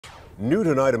New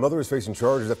tonight, a mother is facing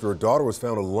charges after her daughter was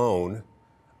found alone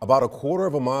about a quarter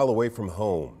of a mile away from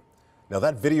home. Now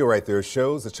that video right there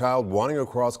shows the child wandering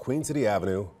across Queen City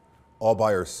Avenue all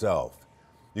by herself.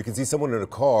 You can see someone in a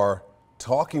car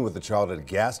talking with the child at a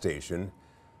gas station.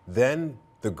 Then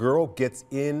the girl gets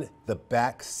in the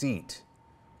back seat.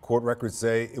 Court records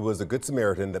say it was a Good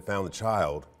Samaritan that found the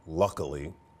child,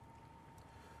 luckily.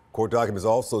 Court documents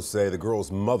also say the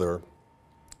girl's mother,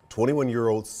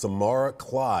 21-year-old Samara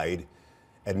Clyde,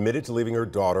 admitted to leaving her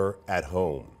daughter at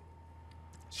home.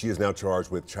 She is now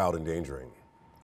charged with child endangering.